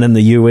Canada than in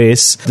the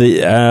US.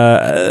 The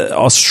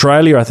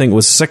Australia, I think,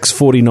 was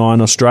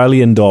 $649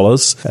 Australian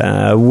dollars,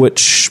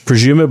 which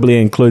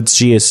presumably includes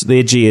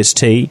their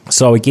GST.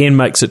 So again,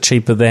 makes it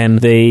cheaper than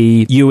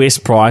the US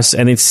price,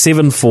 and it's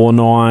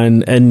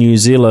 $749 in New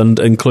Zealand,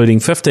 including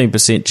 15%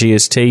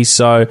 GST.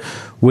 So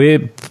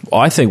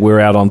I think we're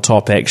out on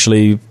top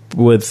actually,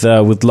 with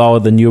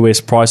lower than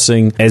US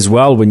pricing as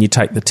well when you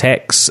take the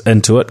tax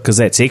into it, because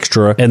that's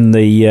extra in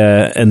the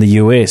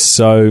US.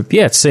 So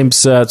yeah, it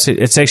seems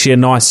it's actually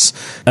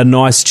a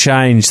nice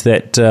change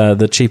that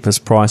the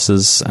cheapest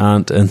prices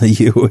aren't in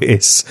the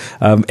US.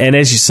 And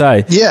as you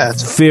say, yeah,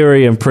 it's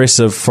very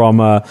impressive from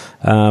a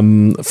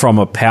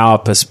power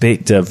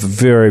perspective.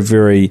 Very,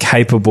 very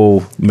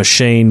capable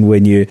machine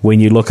when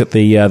you look at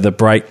the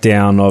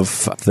breakdown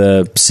of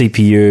the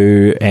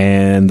CPU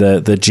and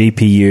the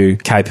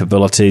GPU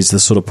capabilities, the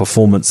sort of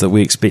performance that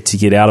we expect to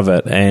get out of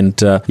it.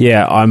 And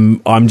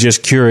I'm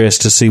just curious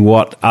to see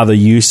what other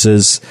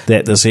uses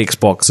that this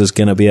Xbox is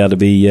going to be able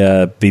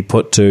to be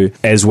put to,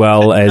 as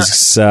well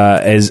as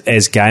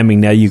gaming.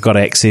 Now you've got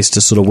access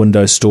to sort of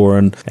Windows Store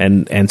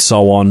and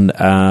so on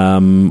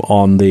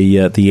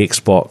the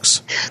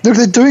Xbox. Look,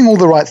 they're doing all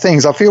the right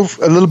things. I feel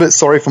a little bit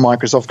sorry for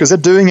Microsoft because they're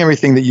doing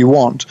everything that you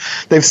want.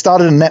 They've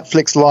started a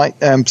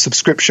Netflix-like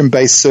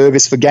subscription-based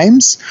service for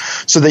games,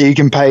 so that you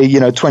can pay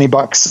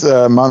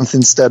 $20 a month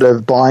instead instead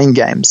of buying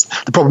games.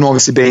 The problem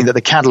obviously being that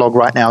the catalog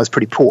right now is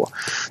pretty poor.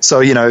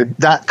 So,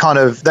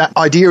 that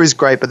idea is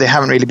great, but they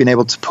haven't really been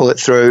able to pull it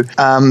through.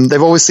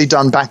 They've obviously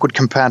done backward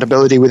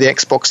compatibility with the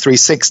Xbox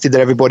 360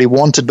 that everybody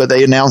wanted, but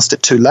they announced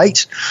it too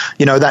late.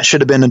 That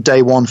should have been a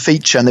day one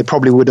feature, and they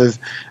probably would have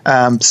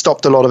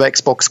stopped a lot of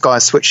Xbox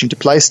guys switching to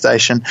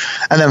PlayStation.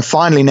 And then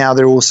finally now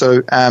they're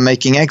also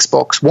making the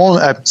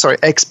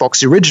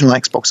original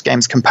Xbox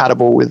games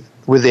compatible with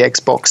the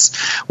Xbox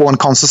One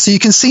console. So you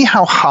can see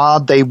how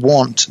hard they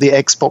want the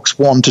Xbox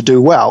One to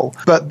do well,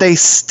 but they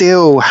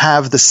still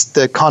have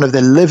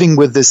they're living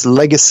with this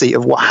legacy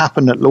of what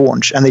happened at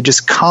launch, and they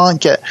just can't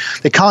get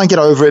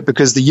over it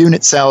because the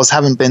unit sales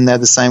haven't been there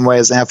the same way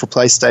as they have for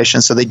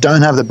PlayStation, so they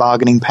don't have the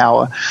bargaining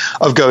power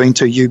of going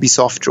to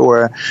Ubisoft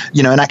or an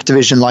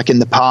Activision like in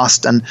the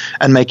past and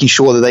making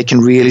sure that they can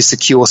really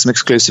secure some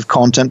exclusive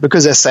content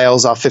because their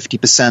sales are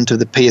 50% of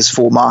the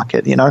PS4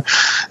 market,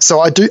 So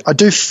I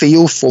do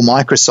feel for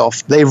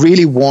Microsoft. They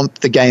really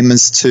want the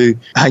gamers to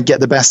get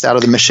the best out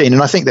of the machine,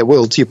 and I think they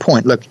will. To your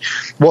point, look,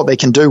 what they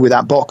can do with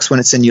that box when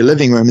it's in your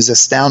living room is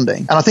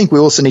astounding. And I think we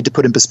also need to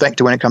put in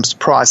perspective when it comes to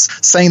price,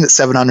 saying that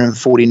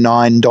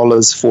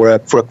 $749 for a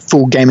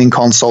full gaming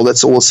console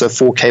that's also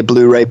 4K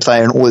Blu-ray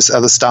player and all this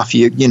other stuff,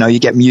 you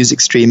get music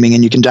streaming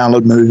and you can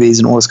download movies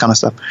and all this kind of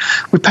stuff.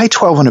 We pay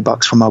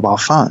 $1,200 for a mobile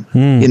phone.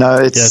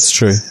 That's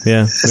true.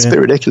 Yeah, it's a bit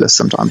ridiculous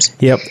sometimes.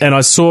 Yep. And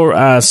I saw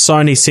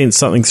Sony sent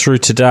something through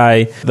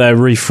today. They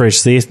refreshed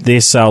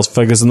their sales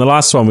figures, and the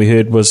last one we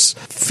heard was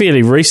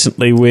fairly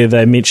recently where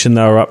they mentioned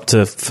they were up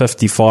to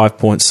 55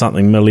 point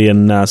something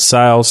million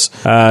sales.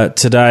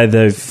 Today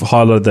they've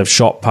highlighted they've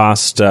shot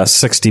past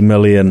 60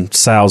 million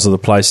sales of the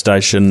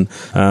PlayStation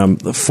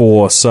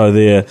 4. So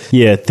they're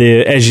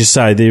as you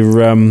say they're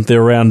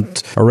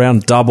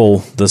around double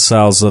the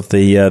sales of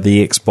the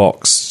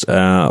Xbox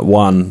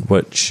One,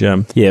 which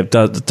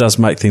does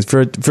make things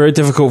very, very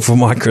difficult for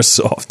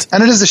Microsoft.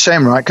 And it is a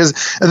shame, right? Because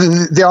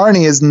the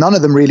irony is none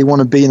of them really want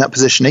to be in that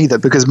position either,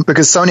 because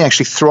Sony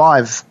actually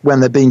thrive when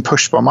they're being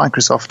pushed by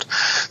Microsoft.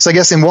 So I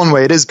guess in one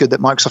way it is good that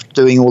Microsoft are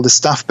doing all this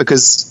stuff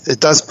because it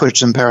does put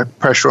some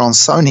pressure on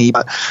Sony.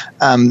 But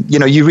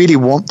you really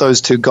want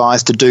those two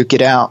guys to duke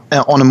it out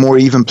on a more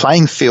even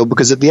playing field,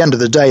 because at the end of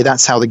the day,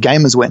 that's how the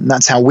gamers win.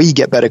 That's how we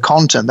get better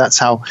content. That's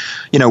how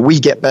we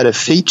get better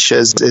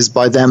features, is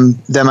by them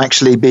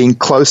actually being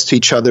close to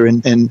each other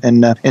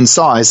in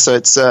size. So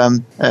it's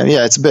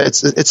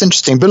it's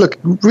interesting. But look,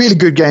 really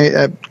good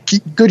game,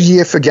 good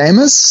year for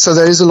gamers. So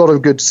there is a lot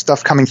of good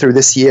stuff coming through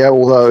this year,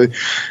 although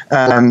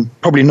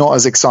probably not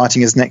as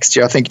exciting as next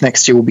year. I think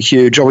next year will be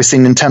huge. Obviously,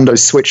 Nintendo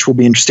Switch will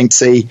be interesting to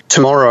see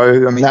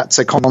tomorrow. I mean, that's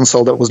a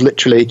console that was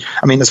literally,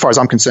 as far as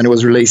I'm concerned, it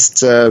was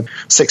released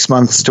 6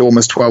 months to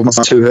almost 12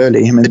 months too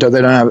early. I mean,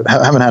 they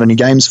haven't had any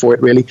games for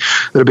it really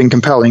that have been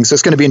compelling. So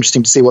it's going to be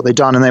interesting to see what they've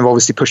done. And they've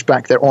obviously pushed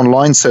back their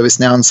online service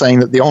now and saying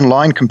that the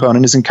online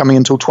component isn't coming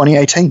until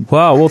 2018.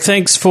 Wow. Well,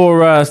 thanks for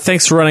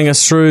running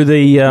us through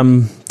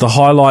the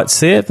highlights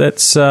there.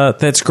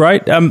 That's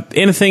great.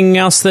 Anything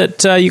else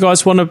that you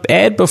guys want to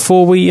add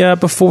before we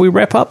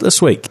wrap up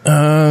this week?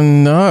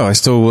 No, I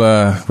still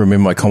remember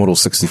my Commodore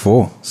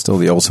 64. Still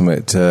the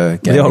ultimate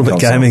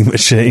gaming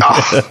machine.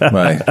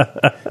 Mate.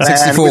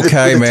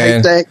 64K,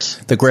 man.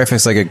 The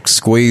graphics I could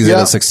squeeze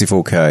out of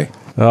 64K.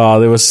 Oh,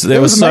 there was so many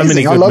good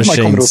machines. I love my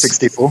Commodore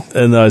 64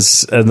 in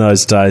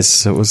those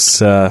days. It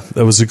was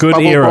a good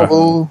era.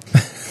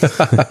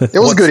 It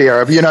was a good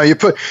era.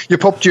 You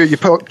popped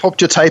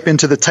your tape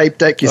into the tape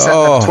deck. You sat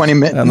there 20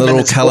 minutes, and the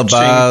little color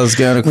bars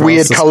going across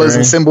weird the colors screen.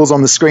 And symbols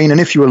on the screen.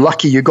 And if you were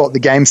lucky, you got the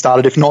game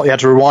started. If not, you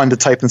had to rewind the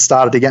tape and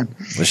start it again.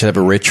 We should have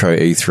a retro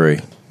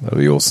E3. That'd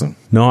be awesome.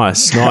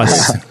 Nice.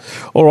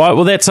 All right,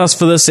 well, that's us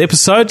for this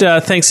episode.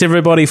 Thanks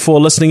everybody for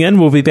listening in.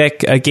 We'll be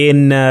back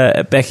again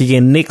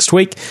next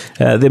week.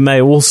 There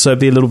may also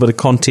be a little bit of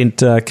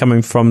content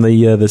coming from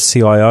the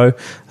CIO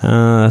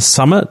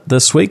summit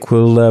this week.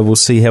 We'll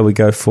see how we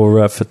go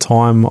for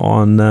time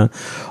on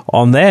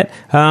that.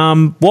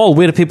 Well,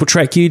 where do people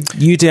track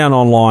you down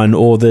online,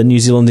 or the New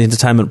Zealand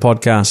Entertainment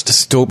Podcast?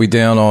 Stalk me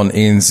down on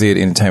NZ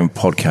Entertainment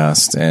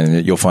Podcast,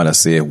 and you'll find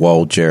us there.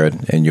 Wild,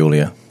 Jared, and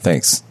Yulia.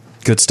 Thanks.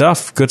 Good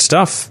stuff.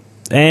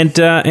 And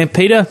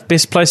Peter,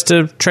 best place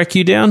to track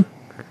you down?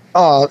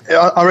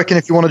 I reckon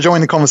if you want to join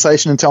the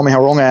conversation and tell me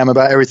how wrong I am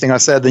about everything I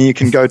said, then you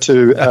can go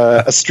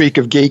to A Streak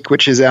of Geek,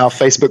 which is our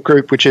Facebook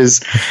group, which is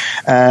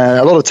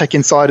a lot of tech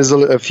insiders,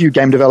 a few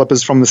game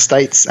developers from the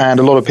States, and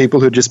a lot of people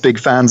who are just big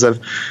fans of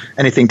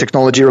anything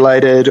technology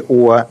related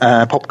or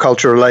pop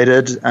culture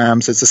related. So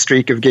it's A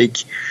Streak of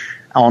Geek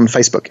on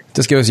Facebook.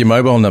 Just give us your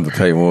mobile number,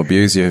 Pete. We'll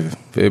abuse you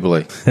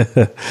verbally.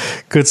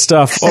 Good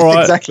stuff. All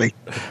right. Exactly.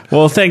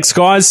 Well, thanks,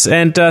 guys,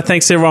 and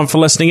thanks everyone for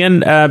listening in.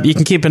 You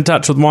can keep in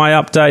touch with my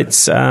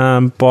updates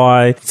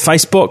by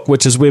Facebook,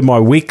 which is where my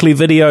weekly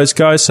videos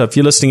go. So if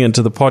you're listening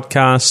into the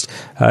podcast,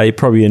 you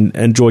probably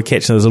enjoy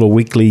catching those little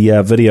weekly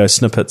video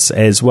snippets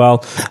as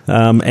well.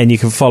 And you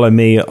can follow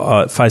me at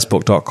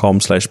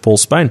facebook.com/Paul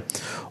Spain.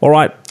 All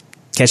right.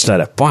 Catch you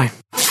later. Bye.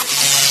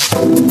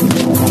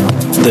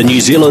 the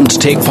New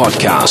Zealand Tech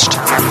Podcast,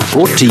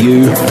 brought to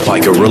you by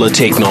Gorilla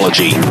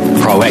Technology,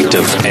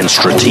 proactive and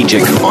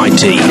strategic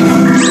IT.